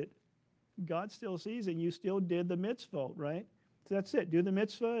acknowledge it, God still sees it, and you still did the mitzvah, right? So that's it. Do the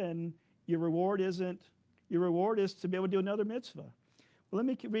mitzvah, and your reward is to be able to do another mitzvah. Well, let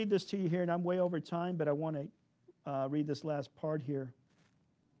me read this to you here, and I'm way over time, but I want to read this last part here.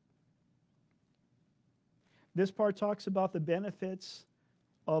 This part talks about the benefits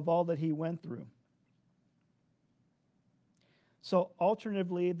of all that he went through. So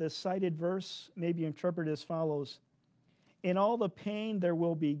alternatively, the cited verse may be interpreted as follows. In all the pain, there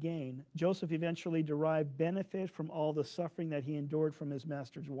will be gain. Joseph eventually derived benefit from all the suffering that he endured from his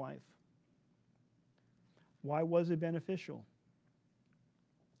master's wife. Why was it beneficial?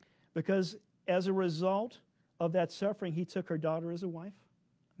 Because as a result of that suffering, he took her daughter as a wife.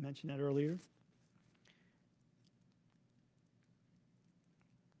 I mentioned that earlier.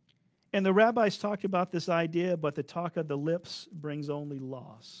 And the rabbis talked about this idea, but the talk of the lips brings only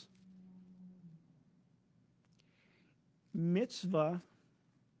loss. Mitzvah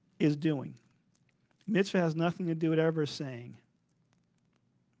is doing. Mitzvah has nothing to do with ever saying.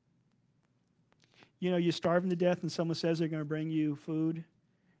 You know, you're starving to death and someone says they're going to bring you food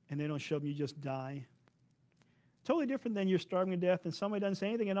and they don't show up and you just die. Totally different than you're starving to death and somebody doesn't say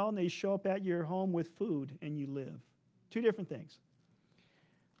anything at all and they show up at your home with food and you live. 2 different things.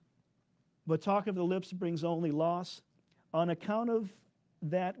 But talk of the lips brings only loss. On account of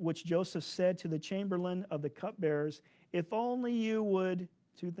that which Joseph said to the chamberlain of the cupbearers, if only you would,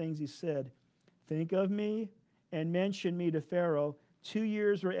 2 things he said, think of me and mention me to Pharaoh. 2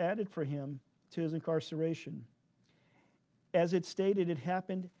 years were added for him to his incarceration. As it stated, it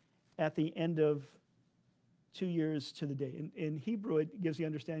happened at the end of 2 years to the day. In Hebrew, it gives the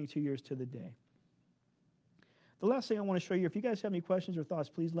understanding 2 years to the day. The last thing I want to show you, if you guys have any questions or thoughts,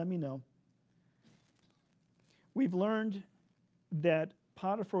 please let me know. We've learned that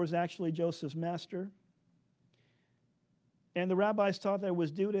Potiphar was actually Joseph's master. And the rabbis taught that it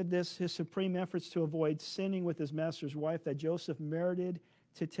was due to this, his supreme efforts to avoid sinning with his master's wife, that Joseph merited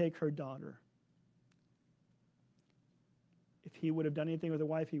to take her daughter. If he would have done anything with the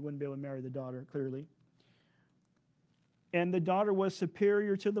wife, he wouldn't be able to marry the daughter, clearly. And the daughter was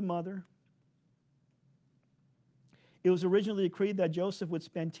superior to the mother. It was originally decreed that Joseph would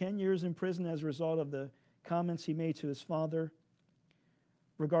spend 10 years in prison as a result of the comments he made to his father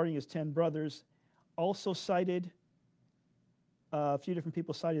regarding his 10 brothers. Also cited, a few different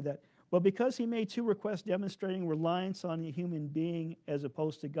people cited that. But because he made 2 requests demonstrating reliance on a human being as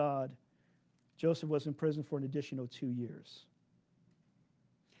opposed to God, Joseph was in prison for an additional 2 years.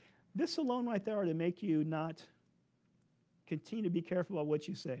 This alone right there ought to make you not continue to be careful about what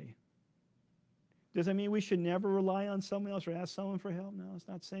you say. Does that mean we should never rely on someone else or ask someone for help? No, it's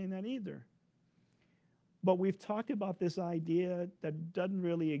not saying that either. But we've talked about this idea that doesn't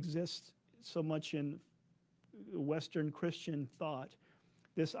really exist so much in Western Christian thought,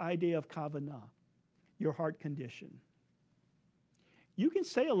 this idea of kavanah, your heart condition. You can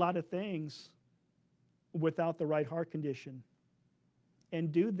say a lot of things without the right heart condition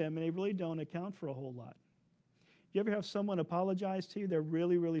and do them, and they really don't account for a whole lot. You ever have someone apologize to you? They're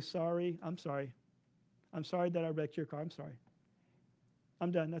really, really sorry. I'm sorry. I'm sorry that I wrecked your car. I'm sorry.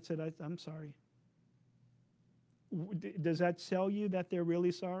 I'm done. That's it. I'm sorry. Does that tell you that they're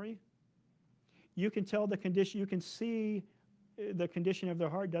really sorry? You can tell the condition. You can see the condition of their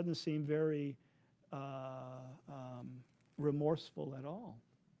heart doesn't seem very remorseful at all.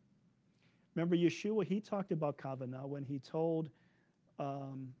 Remember Yeshua, he talked about kavanah when he told, I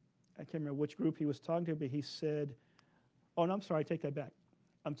can't remember which group he was talking to, but he said, oh, no, I'm sorry, I take that back.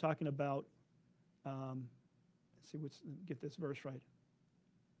 I'm talking about, let's see, get this verse right.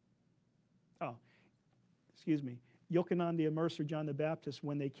 Oh, excuse me. Yochanan the Immerser, John the Baptist,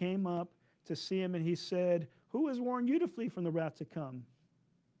 when they came up to see him, and he said, who has warned you to flee from the wrath to come?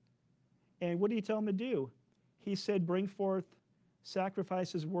 And what did he tell him to do? He said, bring forth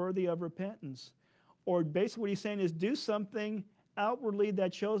sacrifices worthy of repentance. Or basically what he's saying is do something outwardly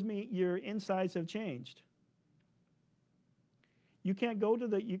that shows me your insides have changed. You can't go to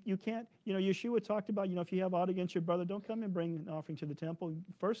the, you can't, Yeshua talked about, if you have ought against your brother, don't come and bring an offering to the temple.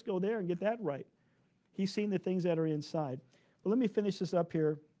 First go there and get that right. He's seen the things that are inside. But let me finish this up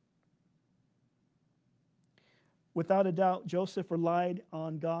here. Without a doubt, Joseph relied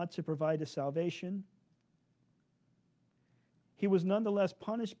on God to provide his salvation. He was nonetheless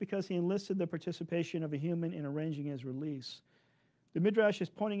punished because he enlisted the participation of a human in arranging his release. The Midrash is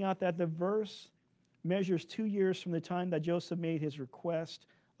pointing out that the verse measures 2 years from the time that Joseph made his request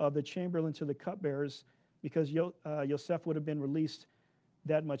of the chamberlain to the cupbearers, because Yosef would have been released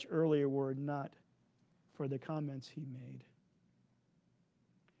that much earlier were it not for the comments he made.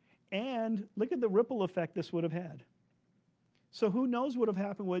 And look at the ripple effect this would have had. So who knows what would have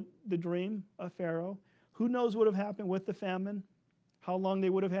happened with the dream of Pharaoh? Who knows what would have happened with the famine? How long they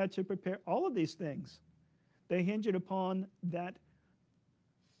would have had to prepare? All of these things. They hinge upon that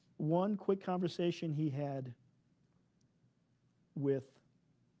one quick conversation he had with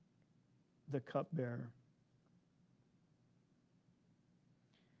the cupbearer.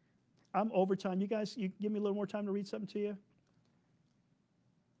 I'm over time. You guys, you give me a little more time to read something to you?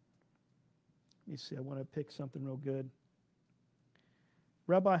 Let me see. I want to pick something real good.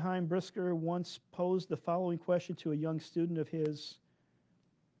 Rabbi Chaim Brisker once posed the following question to a young student of his,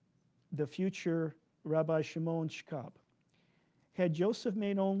 the future Rabbi Shimon Shkop. Had Joseph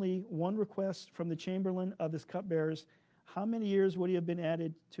made only one request from the chamberlain of his cupbearers, how many years would he have been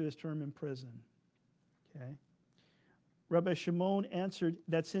added to his term in prison? Okay. Rabbi Shimon answered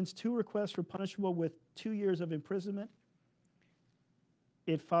that since 2 requests were punishable with 2 years of imprisonment,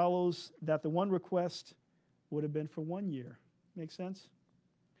 it follows that the one request would have been for 1 year. Make sense?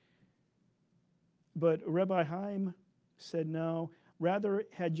 But Rabbi Chaim said no. Rather,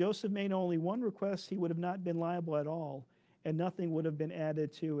 had Joseph made only one request, he would have not been liable at all, and nothing would have been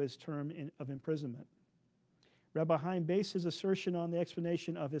added to his term of imprisonment. Rabbi Chaim based his assertion on the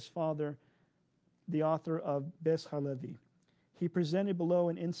explanation of his father, the author of Bes Halevi. He presented below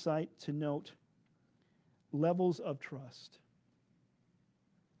an insight to note levels of trust.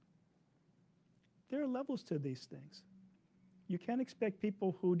 There are levels to these things. You can't expect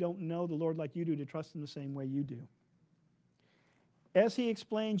people who don't know the Lord like you do to trust him the same way you do. As he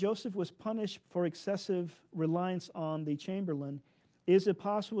explained, Joseph was punished for excessive reliance on the chamberlain. Is it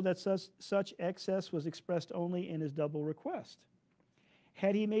possible that such excess was expressed only in his double request?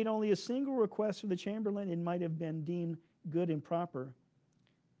 Had he made only a single request of the chamberlain, it might have been deemed good and proper,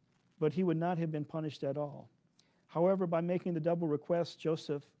 but he would not have been punished at all. However, by making the double request,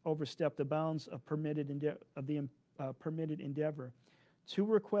 Joseph overstepped the bounds of permitted endeavor. Two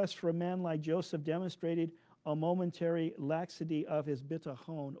requests for a man like Joseph demonstrated a momentary laxity of his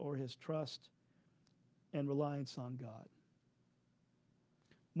bitachon, or his trust and reliance on God.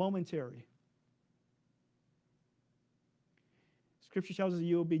 Momentary. Scripture tells us that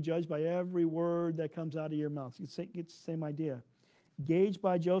you will be judged by every word that comes out of your mouth. It's the same idea. Gauged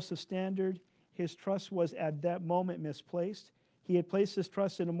by Joseph's standard, his trust was at that moment misplaced. He had placed his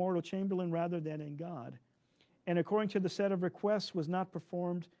trust in a mortal chamberlain rather than in God. And according to the set of requests, was not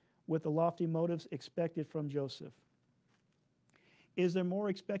performed with the lofty motives expected from Joseph. Is there more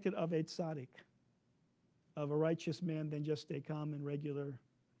expected of a tzaddik, of a righteous man, than just a common, regular?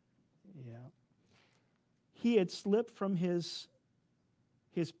 Yeah. He had slipped from his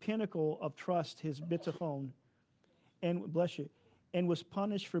pinnacle of trust, his bitachon, and bless you, and was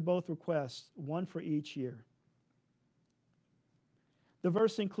punished for both requests, one for each year. The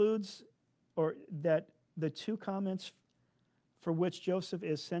verse includes, or that the two comments for which Joseph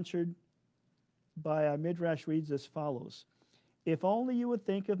is censured by our Midrash reads as follows: if only you would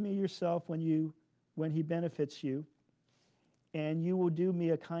think of me yourself when he benefits you, and you will do me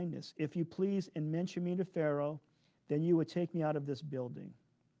a kindness. If you please and mention me to Pharaoh, then you would take me out of this building.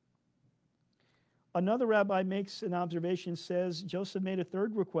 Another rabbi makes an observation, says Joseph made a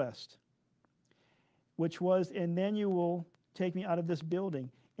third request, which was, and then you will take me out of this building.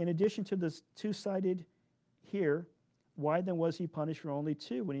 In addition to the two cited here, why then was he punished for only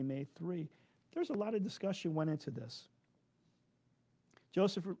two when he made three? There's a lot of discussion went into this.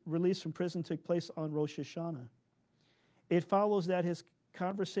 Joseph's release from prison took place on Rosh Hashanah. It follows that his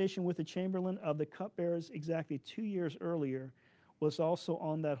conversation with the chamberlain of the cupbearers exactly 2 years earlier was also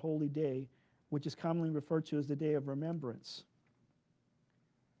on that holy day, which is commonly referred to as the Day of Remembrance.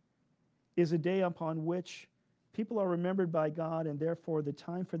 Is a day upon which people are remembered by God, and therefore the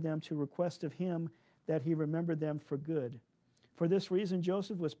time for them to request of him that he remember them for good. For this reason,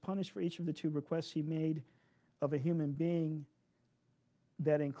 Joseph was punished for each of the two requests he made of a human being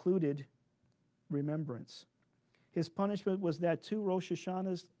that included remembrance. His punishment was that 2 Rosh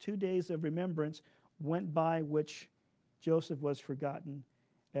Hashanahs, 2 days of remembrance, went by which Joseph was forgotten,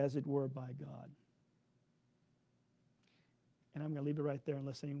 as it were, by God. And I'm going to leave it right there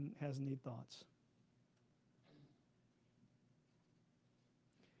unless anyone has any thoughts.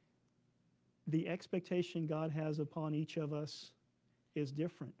 The expectation God has upon each of us is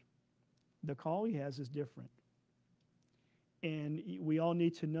different. The call he has is different. And we all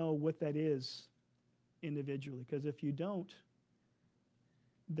need to know what that is individually, because if you don't,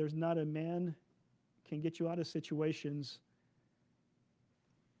 there's not a man can get you out of situations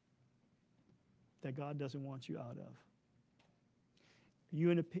that God doesn't want you out of. You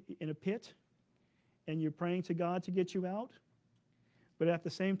in a pit, and you're praying to God to get you out, but at the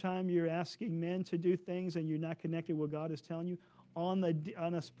same time you're asking men to do things and you're not connected with what God is telling you on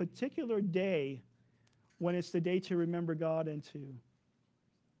a particular day when it's the day to remember God and to.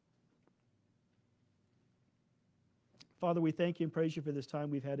 Father, we thank you and praise you for this time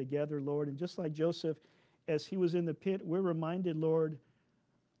we've had together, Lord. And just like Joseph, as he was in the pit, we're reminded, Lord,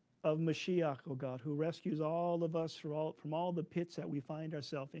 of Mashiach, oh God, who rescues all of us from all the pits that we find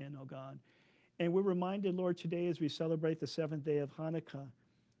ourselves in, oh God. And we're reminded, Lord, today as we celebrate the 7th day of Hanukkah,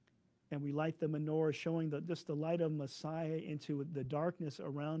 and we light the menorah, showing just the light of Messiah into the darkness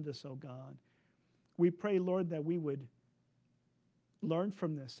around us, oh God. We pray, Lord, that we would learn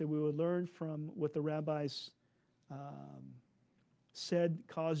from this, that we would learn from what the rabbis said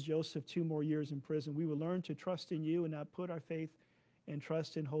caused Joseph 2 more years in prison. We would learn to trust in you and not put our faith and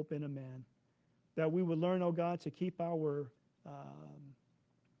trust and hope in a man. That we would learn, oh God, to keep our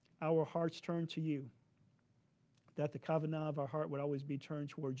hearts turned to you. That the kavanah of our heart would always be turned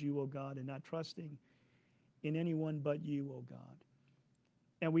towards you, oh God, and not trusting in anyone but you, oh God.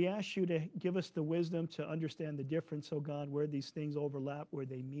 And we ask you to give us the wisdom to understand the difference, oh God, where these things overlap, where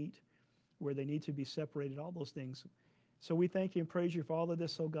they meet, where they need to be separated, all those things. So we thank you and praise you for all of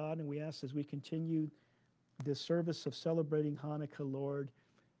this, oh God, and we ask as we continue this service of celebrating Hanukkah, Lord,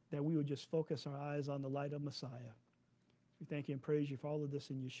 that we would just focus our eyes on the light of Messiah. We thank you and praise you for all of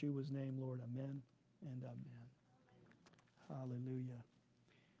this in Yeshua's name, Lord. Amen and amen. Hallelujah.